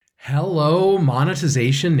Hello,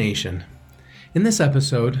 Monetization Nation. In this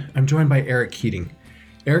episode, I'm joined by Eric Keating.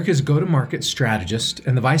 Eric is go-to-market strategist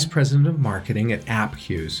and the vice president of marketing at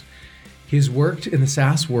AppQues. He's worked in the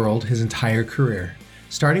SaaS world his entire career,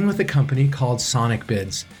 starting with a company called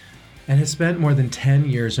SonicBids, and has spent more than 10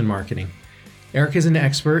 years in marketing. Eric is an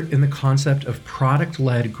expert in the concept of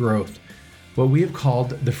product-led growth, what we have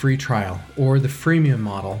called the free trial or the freemium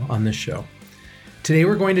model on this show. Today,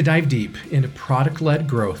 we're going to dive deep into product-led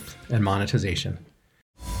growth and monetization.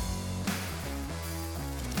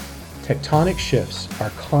 Tectonic shifts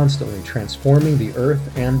are constantly transforming the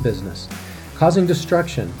earth and business, causing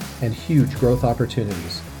destruction and huge growth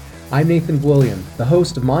opportunities. I'm Nathan William, the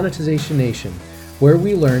host of Monetization Nation, where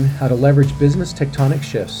we learn how to leverage business tectonic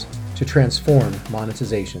shifts to transform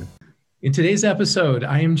monetization. In today's episode,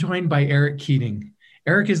 I am joined by Eric Keating.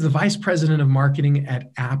 Eric is the vice president of marketing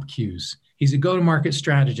at AppQues. He's a go-to-market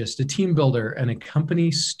strategist, a team builder, and a company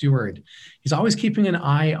steward. He's always keeping an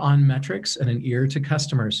eye on metrics and an ear to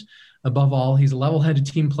customers. Above all, he's a level-headed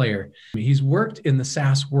team player. He's worked in the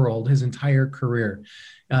SaaS world his entire career,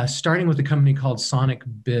 starting with a company called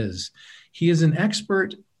SonicBids. He is an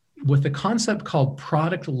expert with a concept called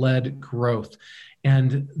product-led growth.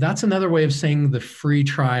 And that's another way of saying the free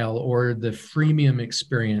trial or the freemium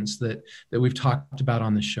experience that we've talked about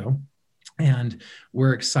on the show. And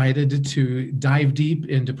we're excited to dive deep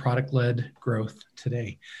into product-led growth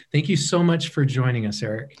today. Thank you so much for joining us,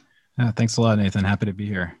 Eric. Thanks a lot, Nathan. Happy to be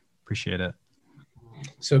here. Appreciate it.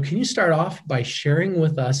 So can you start off by sharing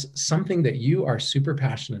with us something that you are super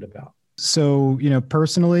passionate about? So,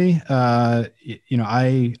 personally, I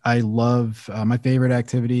love, my favorite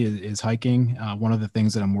activity is hiking. One of the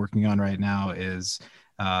things that I'm working on right now is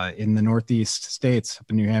in the Northeast states, up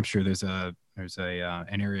in New Hampshire, there's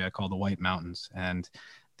an area called the White Mountains, and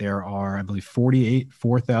there are, I believe, 48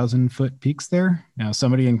 4,000 foot peaks there. Now,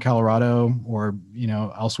 somebody in Colorado or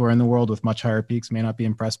elsewhere in the world with much higher peaks may not be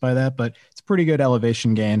impressed by that, but it's a pretty good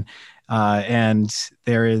elevation gain. And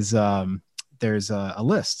there's a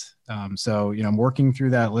list. So I'm working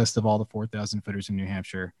through that list of all the 4,000 footers in New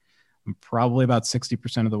Hampshire. I'm probably about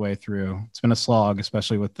 60% of the way through. It's been a slog,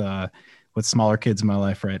 especially with smaller kids in my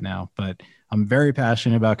life right now, but I'm very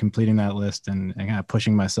passionate about completing that list and kind of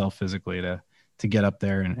pushing myself physically to get up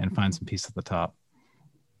there and find some peace at the top.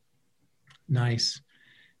 Nice.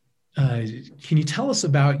 Can you tell us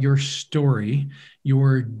about your story,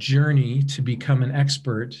 your journey to become an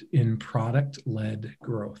expert in product-led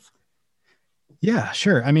growth? Yeah,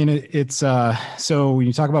 sure. I mean, it's so when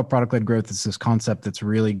you talk about product-led growth, it's this concept that's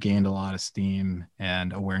really gained a lot of steam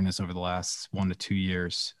and awareness over the last 1 to 2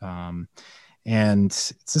 years. And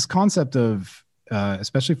it's this concept of,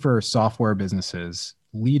 especially for software businesses,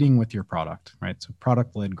 leading with your product, right? So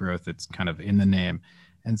product-led growth, it's kind of in the name.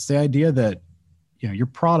 And it's the idea that, your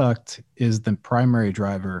product is the primary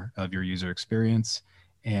driver of your user experience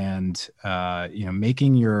and,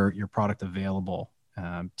 making your product available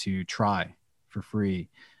to try for free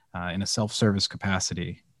in a self-service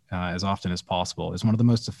capacity as often as possible is one of the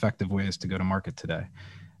most effective ways to go to market today.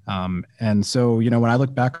 And so, when I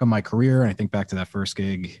look back on my career and I think back to that first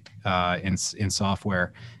gig in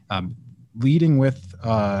software, leading with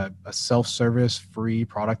a self-service free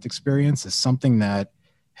product experience is something that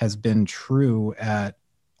has been true at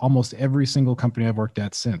almost every single company I've worked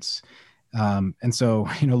at since. And so,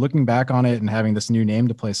 looking back on it and having this new name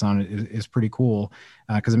to place on it is pretty cool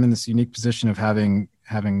because I'm in this unique position of having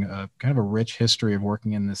a kind of a rich history of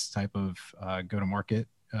working in this type of go-to-market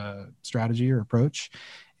strategy or approach.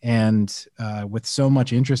 And with so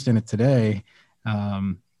much interest in it today,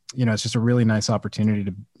 it's just a really nice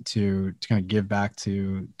opportunity to kind of give back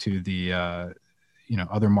to the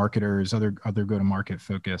other marketers, other go-to-market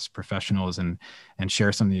focused professionals, and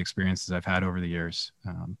share some of the experiences I've had over the years.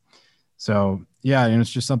 So yeah,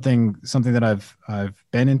 it's just something that I've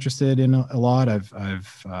been interested in a lot. I've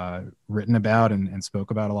written about and spoke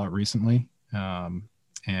about a lot recently, and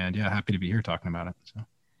yeah, happy to be here talking about it. So.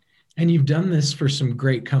 And you've done this for some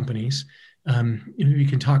great companies. You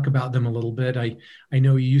can talk about them a little bit. I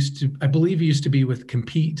know I believe you used to be with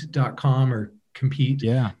Compete.com or Compete,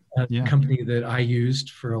 a company that I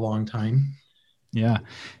used for a long time. Yeah.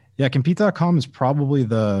 Compete.com is probably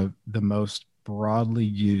the most broadly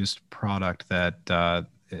used product that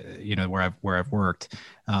where I've worked.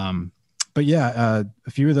 But yeah, a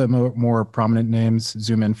few of the more prominent names,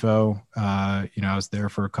 ZoomInfo. I was there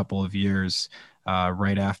for a couple of years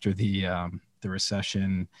right after the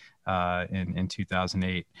recession in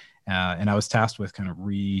 2008, and I was tasked with kind of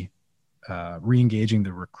re-engaging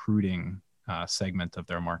the recruiting segment of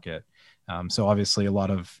their market. So obviously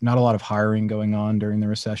not a lot of hiring going on during the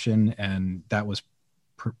recession, and that was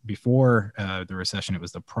before the recession, it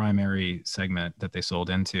was the primary segment that they sold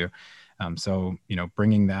into. So,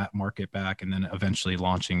 bringing that market back and then eventually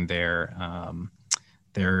launching their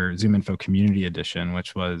ZoomInfo Community Edition,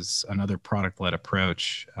 which was another product-led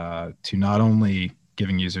approach to not only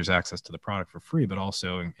giving users access to the product for free, but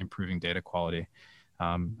also improving data quality.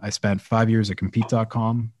 I spent 5 years at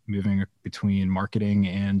Compete.com, moving between marketing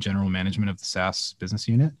and general management of the SaaS business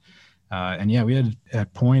unit. And yeah, we had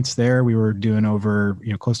at points there, we were doing over,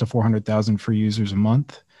 close to 400,000 free users a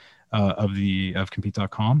month of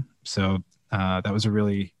Compete.com. So that was a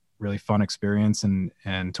really fun experience,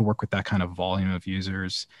 and to work with that kind of volume of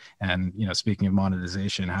users. And speaking of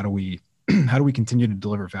monetization, how do we continue to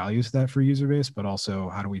deliver value to that free user base, but also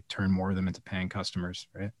how do we turn more of them into paying customers,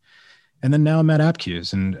 right? And then now I'm at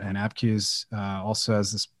AppQues, and AppQues also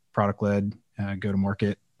has this product-led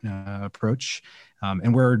go-to-market approach.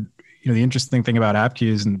 And we're, the interesting thing about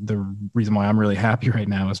AppQues, and the reason why I'm really happy right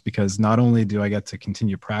now, is because not only do I get to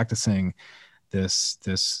continue practicing this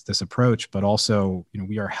approach, but also,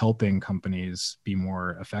 we are helping companies be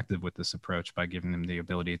more effective with this approach by giving them the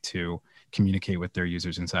ability to communicate with their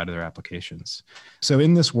users inside of their applications. So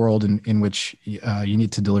in this world in which you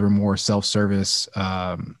need to deliver more self-service,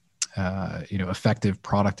 effective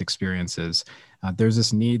product experiences, there's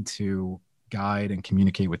this need to guide and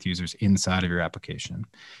communicate with users inside of your application.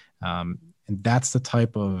 And that's the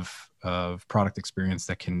type of product experience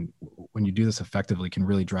that can, when you do this effectively, can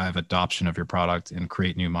really drive adoption of your product and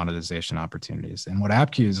create new monetization opportunities. And what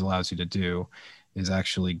AppQues allows you to do is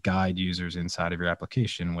actually guide users inside of your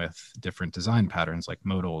application with different design patterns like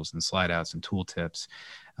modals and slide outs and tooltips.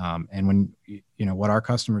 And when, what our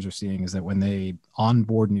customers are seeing is that when they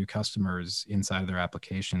onboard new customers inside of their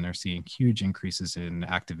application, they're seeing huge increases in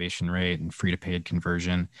activation rate and free to paid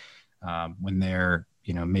conversion. When they're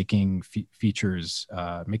making features,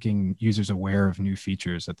 making users aware of new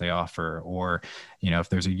features that they offer, or, if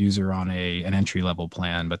there's a user on an entry level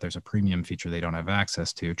plan, but there's a premium feature they don't have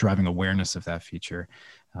access to, driving awareness of that feature,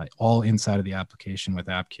 all inside of the application with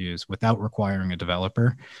AppQues without requiring a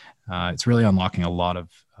developer. It's really unlocking a lot of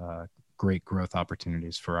great growth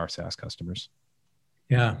opportunities for our SaaS customers.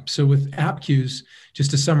 Yeah. So with AppQues, just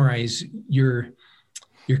to summarize, your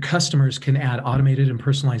customers can add automated and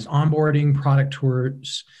personalized onboarding, product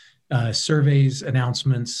tours, surveys,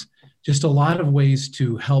 announcements, just a lot of ways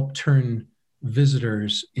to help turn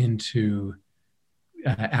visitors into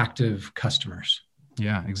active customers.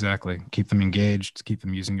 Yeah, exactly. Keep them engaged, keep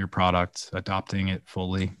them using your product, adopting it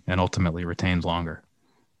fully, and ultimately retained longer.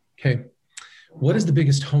 Okay. What is the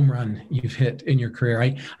biggest home run you've hit in your career?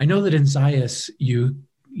 I know that in Zius, you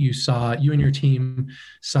and your team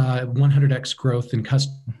saw 100x growth in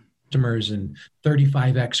customers and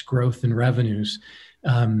 35x growth in revenues.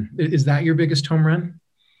 Is that your biggest home run?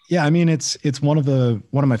 Yeah, I mean, it's one of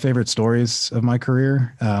my favorite stories of my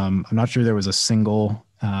career. I'm not sure there was a single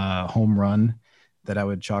home run that I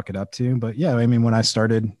would chalk it up to, but yeah, I mean, when I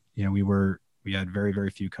started, we had very, very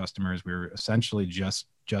few customers. We were essentially just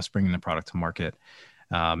bringing the product to market.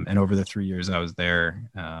 And over the 3 years I was there,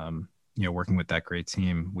 working with that great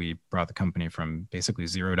team, we brought the company from basically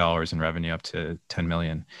 $0 in revenue up to 10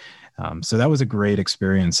 million. So that was a great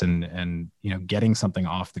experience, and getting something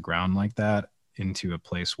off the ground like that into a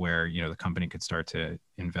place where the company could start to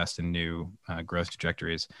invest in new growth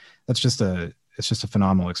trajectories. It's just a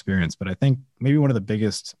phenomenal experience. But I think maybe one of the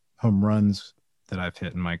biggest home runs that I've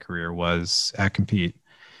hit in my career was at Compete.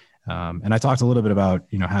 And I talked a little bit about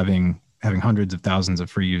having hundreds of thousands of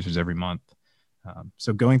free users every month.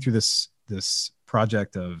 So going through this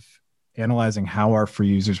project of analyzing how our free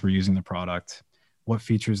users were using the product, what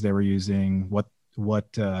features they were using,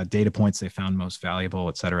 what data points they found most valuable,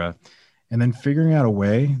 et cetera, and then figuring out a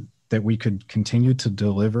way that we could continue to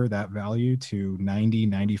deliver that value to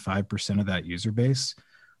 95% of that user base,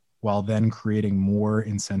 while then creating more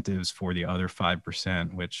incentives for the other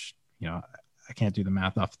 5%, which, I can't do the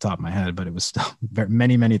math off the top of my head, but it was still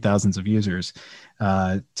many, many thousands of users,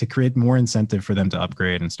 to create more incentive for them to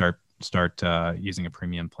upgrade and start using a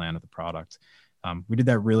premium plan of the product. We did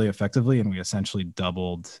that really effectively, and we essentially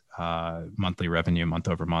doubled monthly revenue month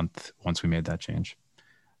over month once we made that change.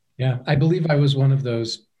 Yeah, I believe I was one of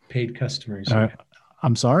those paid customers.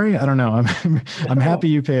 I'm sorry, I don't know. I'm happy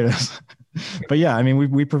you paid us, but yeah, I mean,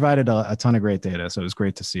 we provided a ton of great data, so it was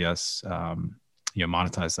great to see us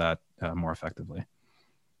monetize that more effectively.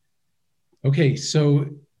 Okay, so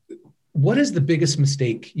what is the biggest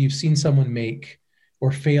mistake you've seen someone make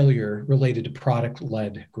or failure related to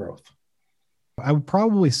product-led growth? I would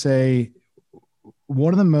probably say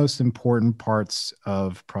one of the most important parts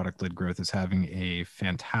of product-led growth is having a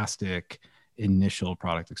fantastic initial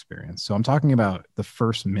product experience. So I'm talking about the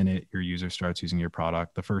first minute your user starts using your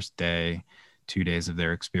product, the first day, 2 days of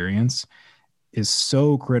their experience is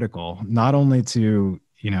so critical, not only to,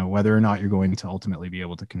 whether or not you're going to ultimately be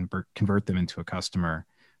able to convert them into a customer,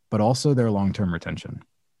 but also their long-term retention.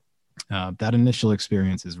 That initial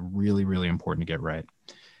experience is really, really important to get right.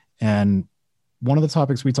 And one of the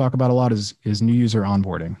topics we talk about a lot is new user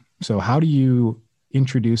onboarding. So how do you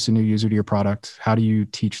introduce a new user to your product? How do you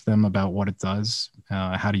teach them about what it does,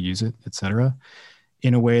 how to use it, et cetera,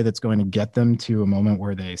 in a way that's going to get them to a moment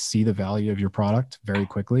where they see the value of your product very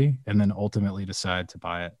quickly and then ultimately decide to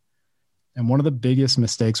buy it. And one of the biggest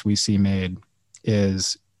mistakes we see made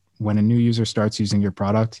is when a new user starts using your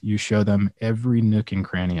product, you show them every nook and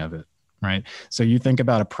cranny of it, right? So you think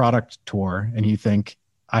about a product tour and you think,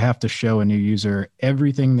 I have to show a new user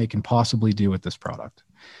everything they can possibly do with this product.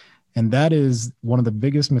 And that is one of the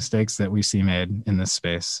biggest mistakes that we see made in this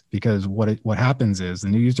space, because what happens is the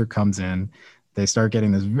new user comes in, they start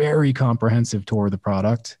getting this very comprehensive tour of the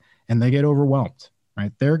product and they get overwhelmed,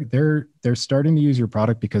 right? They're starting to use your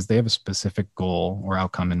product because they have a specific goal or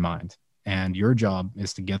outcome in mind. And your job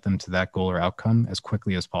is to get them to that goal or outcome as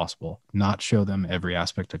quickly as possible, not show them every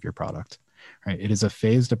aspect of your product, right? It is a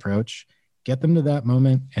phased approach. Get them to that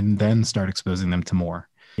moment and then start exposing them to more.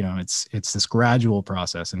 It's this gradual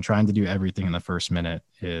process, and trying to do everything in the first minute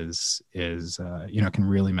is can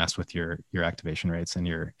really mess with your activation rates and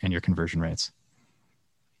your conversion rates.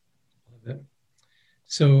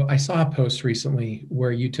 So I saw a post recently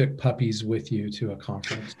where you took puppies with you to a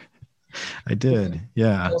conference. I did.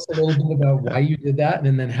 Yeah. Tell us a little bit about why you did that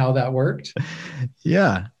and then how that worked.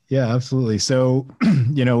 Yeah, absolutely. So,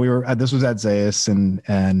 this was at Zayas,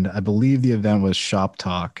 and I believe the event was Shop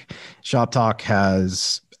Talk. Shop Talk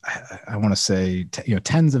has, I want to say,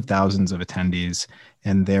 tens of thousands of attendees,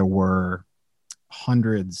 and there were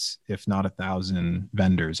hundreds, if not 1,000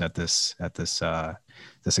 vendors at this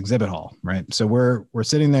exhibit hall, right? So we're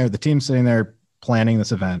sitting there, the team's sitting there planning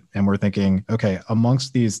this event, and we're thinking, okay,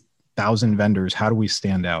 amongst these 1,000 vendors, how do we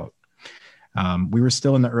stand out? We were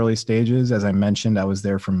still in the early stages. As I mentioned, I was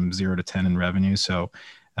there from 0 to 10 in revenue. So,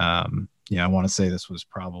 I want to say this was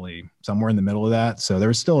probably somewhere in the middle of that. So there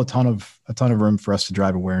was still a ton of room for us to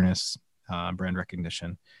drive awareness, brand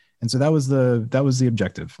recognition. And so that was the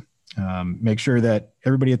objective. Make sure that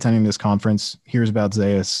everybody attending this conference hears about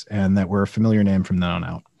Zayas and that we're a familiar name from then on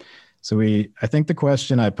out. So I think the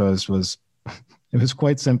question I posed was, it was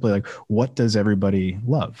quite simply like, what does everybody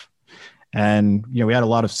love? And, we had a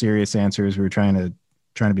lot of serious answers. We were trying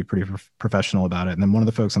to be pretty professional about it. And then one of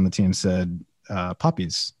the folks on the team said,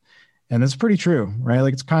 puppies. And that's pretty true, right?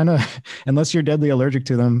 Like, it's kind of, unless you're deadly allergic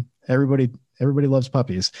to them, everybody loves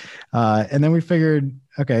puppies. And then we figured,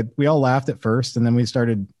 okay, we all laughed at first, and then we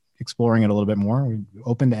started exploring it a little bit more. We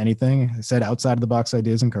opened to anything. I said outside of the box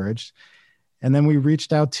ideas encouraged. And then we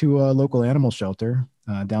reached out to a local animal shelter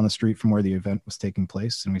down the street from where the event was taking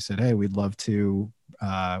place. And we said, hey, we'd love to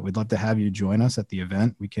have you join us at the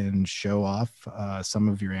event. We can show off some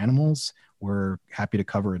of your animals. We're happy to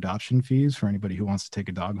cover adoption fees for anybody who wants to take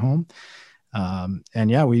a dog home.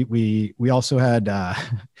 And yeah, we also had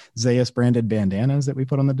Zayas branded bandanas that we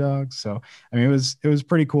put on the dogs. So, I mean, it was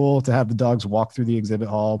pretty cool to have the dogs walk through the exhibit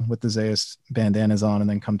hall with the Zayas bandanas on and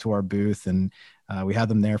then come to our booth. And we had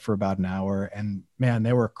them there for about an hour, and man,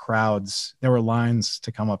 there were crowds, there were lines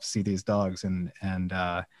to come up to see these dogs. And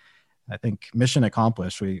I think mission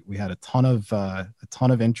accomplished. We had a ton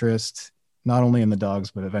of interest, not only in the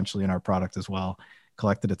dogs, but eventually in our product as well.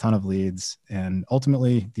 Collected a ton of leads, and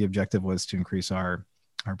ultimately the objective was to increase our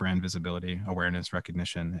brand visibility, awareness,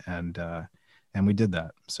 recognition, and we did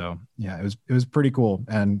that. So yeah, it was pretty cool,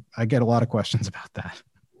 and I get a lot of questions about that.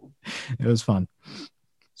 It was fun.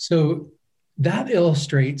 So that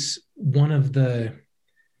illustrates one of the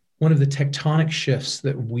tectonic shifts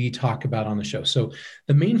that we talk about on the show. So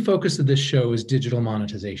the main focus of this show is digital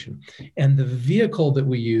monetization. And the vehicle that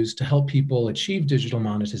we use to help people achieve digital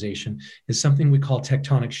monetization is something we call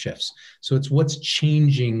tectonic shifts. So it's what's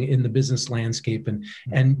changing in the business landscape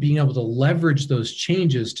and being able to leverage those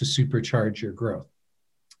changes to supercharge your growth.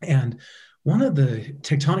 And one of the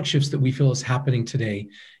tectonic shifts that we feel is happening today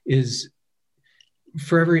is,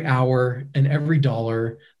 for every hour and every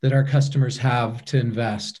dollar that our customers have to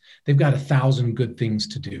invest, they've got 1,000 good things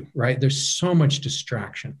to do, right? There's so much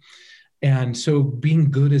distraction. And so being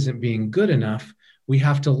good isn't being good enough. We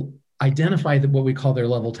have to identify what we call their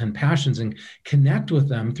level 10 passions and connect with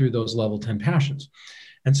them through those level 10 passions.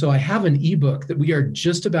 And so I have an ebook that we are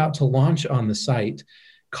just about to launch on the site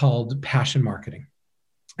called Passion Marketing.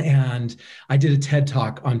 And I did a TED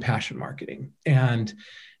Talk on passion marketing. And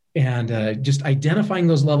and just identifying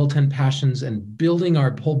those level 10 passions and building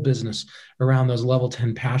our whole business around those level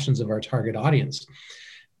 10 passions of our target audience.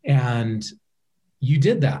 And you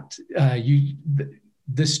did that.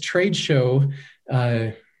 This trade show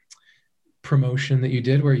promotion that you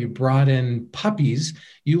did where you brought in puppies,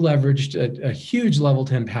 you leveraged a huge level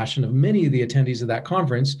 10 passion of many of the attendees of that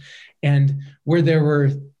conference. And where there were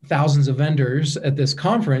thousands of vendors at this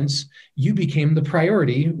conference, you became the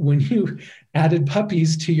priority when you added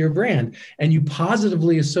puppies to your brand, and you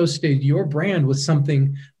positively associated your brand with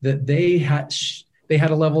something that they had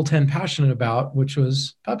a level 10 passion about, which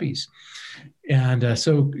was puppies. And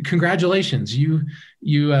so congratulations, you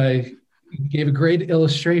gave a great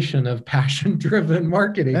illustration of passion-driven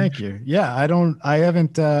marketing. Thank you. Yeah, I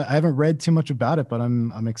haven't read too much about it, but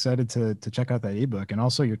I'm excited to check out that ebook and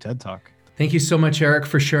also your TED Talk. Thank you so much, Eric,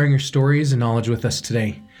 for sharing your stories and knowledge with us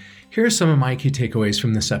today. Here are some of my key takeaways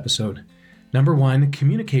from this episode. Number one,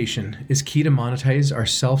 communication is key to monetize our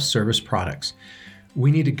self-service products. We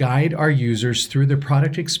need to guide our users through their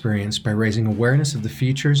product experience by raising awareness of the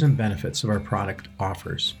features and benefits of our product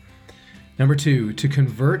offers. Number two, to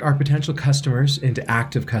convert our potential customers into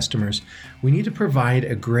active customers, we need to provide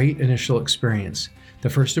a great initial experience. The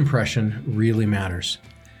first impression really matters.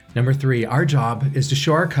 Number three, our job is to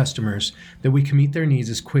show our customers that we can meet their needs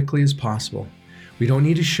as quickly as possible. We don't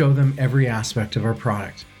need to show them every aspect of our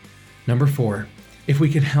product. Number four, if we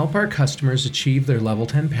can help our customers achieve their level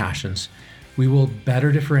 10 passions, we will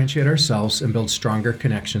better differentiate ourselves and build stronger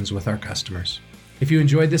connections with our customers. If you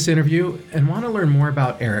enjoyed this interview and want to learn more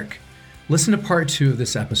about Eric, listen to part 2 of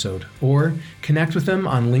this episode or connect with him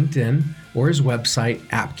on LinkedIn or his website,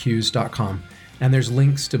 appcues.com. And there's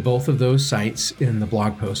links to both of those sites in the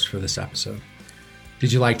blog post for this episode.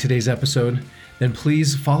 Did you like today's episode? Then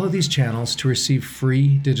please follow these channels to receive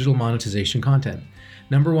free digital monetization content.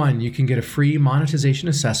 Number one, you can get a free monetization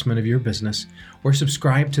assessment of your business or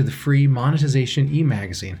subscribe to the free monetization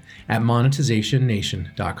e-magazine at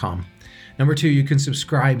monetizationnation.com. Number two, you can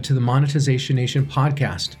subscribe to the Monetization Nation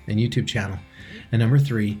podcast and YouTube channel. And number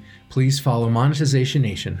three, please follow Monetization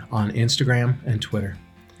Nation on Instagram and Twitter.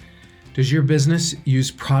 Does your business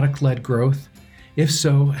use product-led growth? If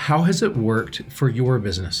so, how has it worked for your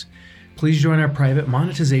business? Please join our private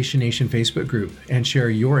Monetization Nation Facebook group and share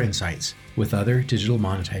your insights with other digital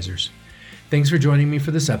monetizers. Thanks for joining me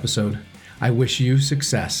for this episode. I wish you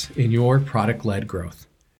success in your product-led growth.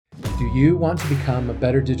 Do you want to become a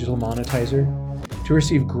better digital monetizer? To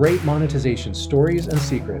receive great monetization stories and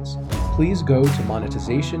secrets, please go to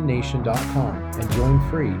monetizationnation.com and join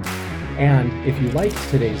free. And if you liked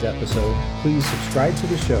today's episode, please subscribe to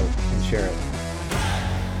the show and share it.